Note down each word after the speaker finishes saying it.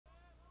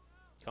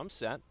Comes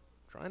set,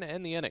 trying to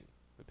end the inning.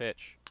 The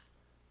pitch.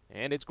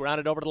 And it's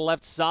grounded over to the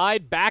left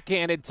side.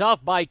 Backhanded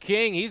tough by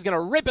King. He's going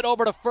to rip it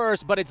over to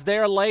first, but it's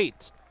there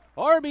late.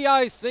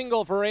 RBI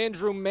single for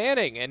Andrew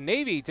Manning, and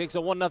Navy takes a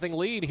 1-0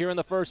 lead here in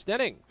the first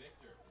inning.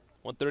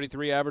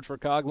 133 average for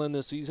Coughlin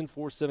this season,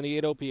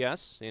 478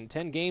 OPS in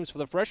 10 games for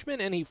the freshman,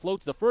 and he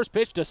floats the first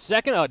pitch to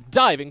second, a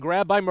diving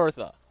grab by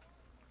Murtha.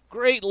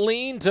 Great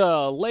lean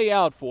to lay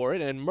out for it,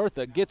 and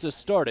Murtha gets us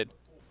started.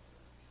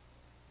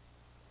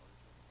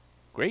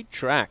 Great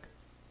track.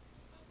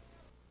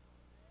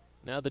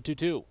 Now the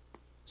 2-2.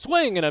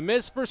 Swing and a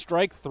miss for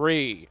strike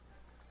 3.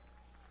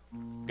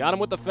 Got him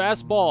with the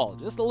fastball,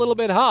 just a little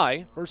bit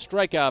high. First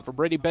strikeout for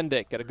Brady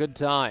Bendick at a good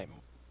time.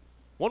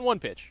 1-1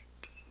 pitch.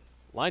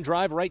 Line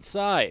drive right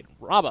side.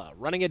 Raba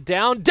running it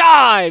down,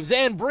 dives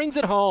and brings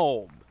it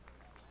home.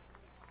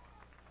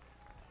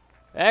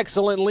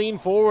 Excellent lean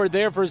forward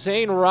there for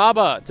Zane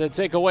Raba to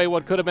take away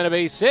what could have been a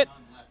base hit.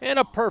 And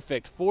a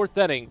perfect fourth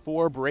inning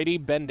for Brady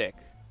Bendick.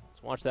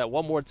 Let's watch that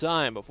one more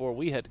time before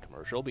we head to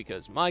commercial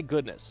because, my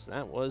goodness,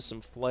 that was some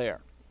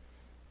flair.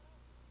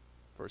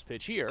 First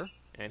pitch here,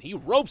 and he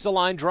ropes a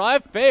line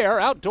drive fair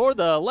out toward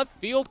the left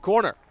field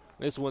corner.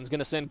 This one's going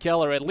to send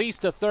Keller at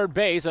least to third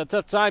base. A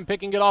tough time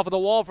picking it off of the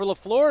wall for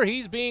LaFleur.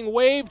 He's being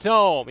waved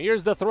home.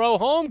 Here's the throw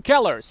home.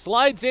 Keller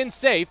slides in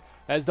safe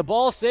as the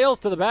ball sails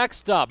to the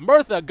backstop.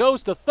 Murtha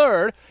goes to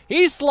third.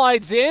 He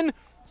slides in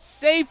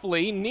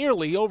safely,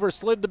 nearly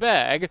overslid the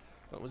bag,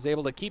 but was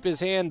able to keep his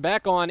hand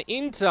back on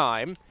in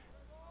time.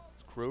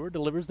 Crewer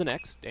delivers the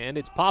next, and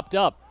it's popped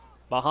up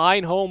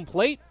behind home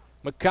plate.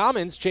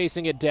 McCommon's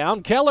chasing it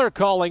down. Keller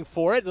calling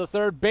for it. The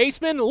third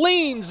baseman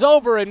leans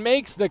over and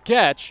makes the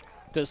catch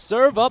to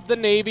serve up the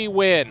Navy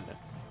win.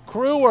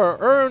 Crewer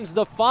earns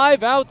the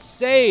 5-out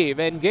save,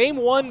 and Game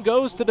 1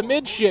 goes to the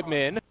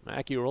Midshipmen.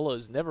 Maciurola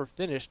has never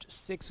finished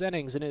 6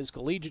 innings in his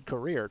collegiate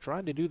career.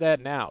 Trying to do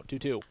that now.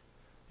 2-2.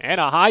 And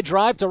a high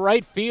drive to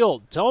right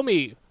field.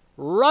 Tomey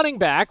running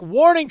back,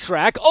 warning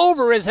track,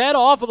 over his head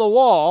off of the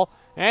wall,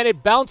 and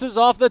it bounces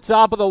off the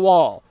top of the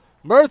wall.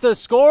 Murtha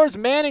scores.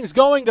 Manning's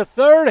going to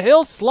third.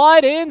 He'll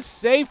slide in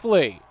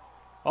safely.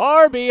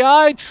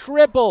 RBI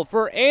triple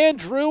for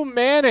Andrew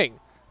Manning.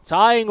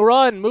 Tying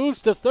run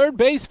moves to third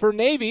base for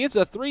Navy. It's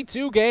a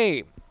 3-2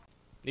 game.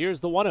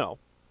 Here's the 1-0.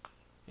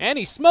 And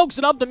he smokes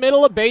it up the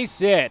middle, a base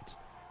hit.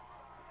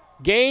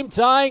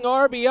 Game-tying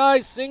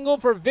RBI single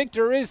for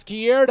Victor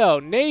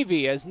Izquierdo.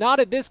 Navy has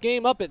knotted this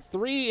game up at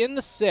 3 in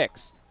the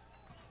 6th.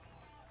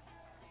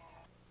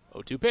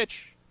 0-2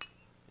 pitch.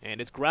 And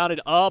it's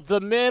grounded up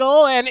the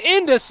middle and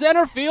into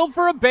center field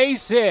for a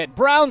base hit.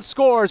 Brown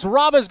scores.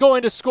 Raba's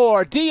going to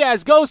score.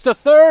 Diaz goes to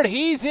third.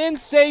 He's in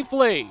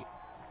safely.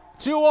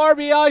 2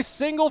 RBI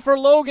single for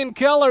Logan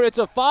Keller. It's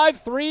a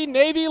 5-3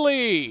 Navy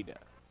lead.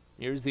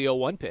 Here's the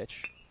 0-1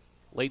 pitch.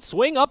 Late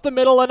swing up the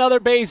middle, another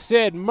base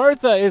hit.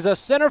 Murtha is a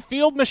center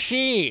field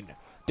machine.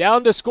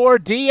 Down to score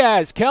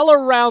Diaz.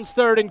 Keller rounds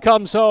third and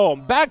comes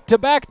home.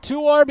 Back-to-back 2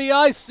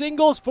 RBI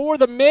singles for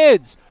the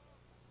Mids.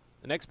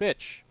 The next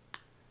pitch.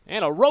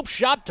 And a rope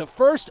shot to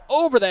first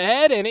over the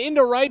head and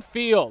into right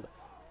field.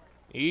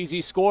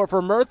 Easy score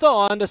for Murtha.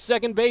 On to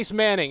second base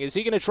Manning. Is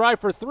he going to try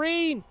for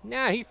 3?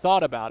 Nah, he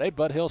thought about it,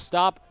 but he'll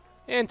stop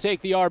and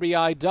take the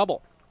RBI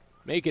double.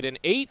 Make it an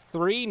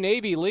 8-3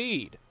 Navy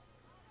lead.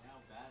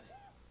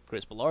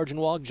 Chris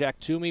Belargenwald, Jack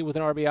Toomey with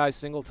an RBI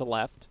single to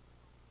left.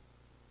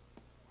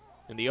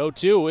 And the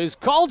 0-2 is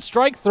called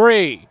strike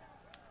 3.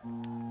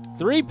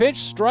 3-pitch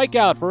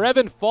strikeout for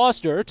Evan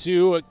Foster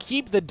to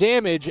keep the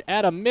damage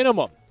at a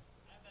minimum.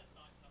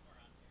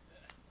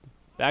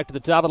 Back to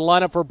the top of the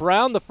lineup for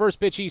Brown. The first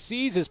pitch he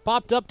sees is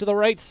popped up to the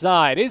right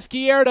side.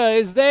 Izquierda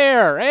is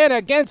there, and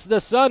against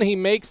the sun, he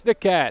makes the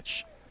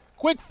catch.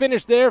 Quick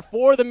finish there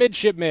for the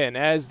Midshipmen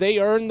as they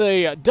earn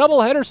the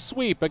doubleheader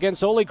sweep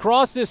against Holy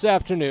Cross this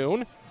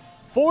afternoon.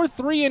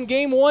 4-3 in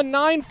Game 1,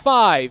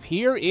 9-5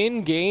 here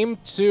in Game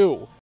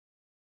 2.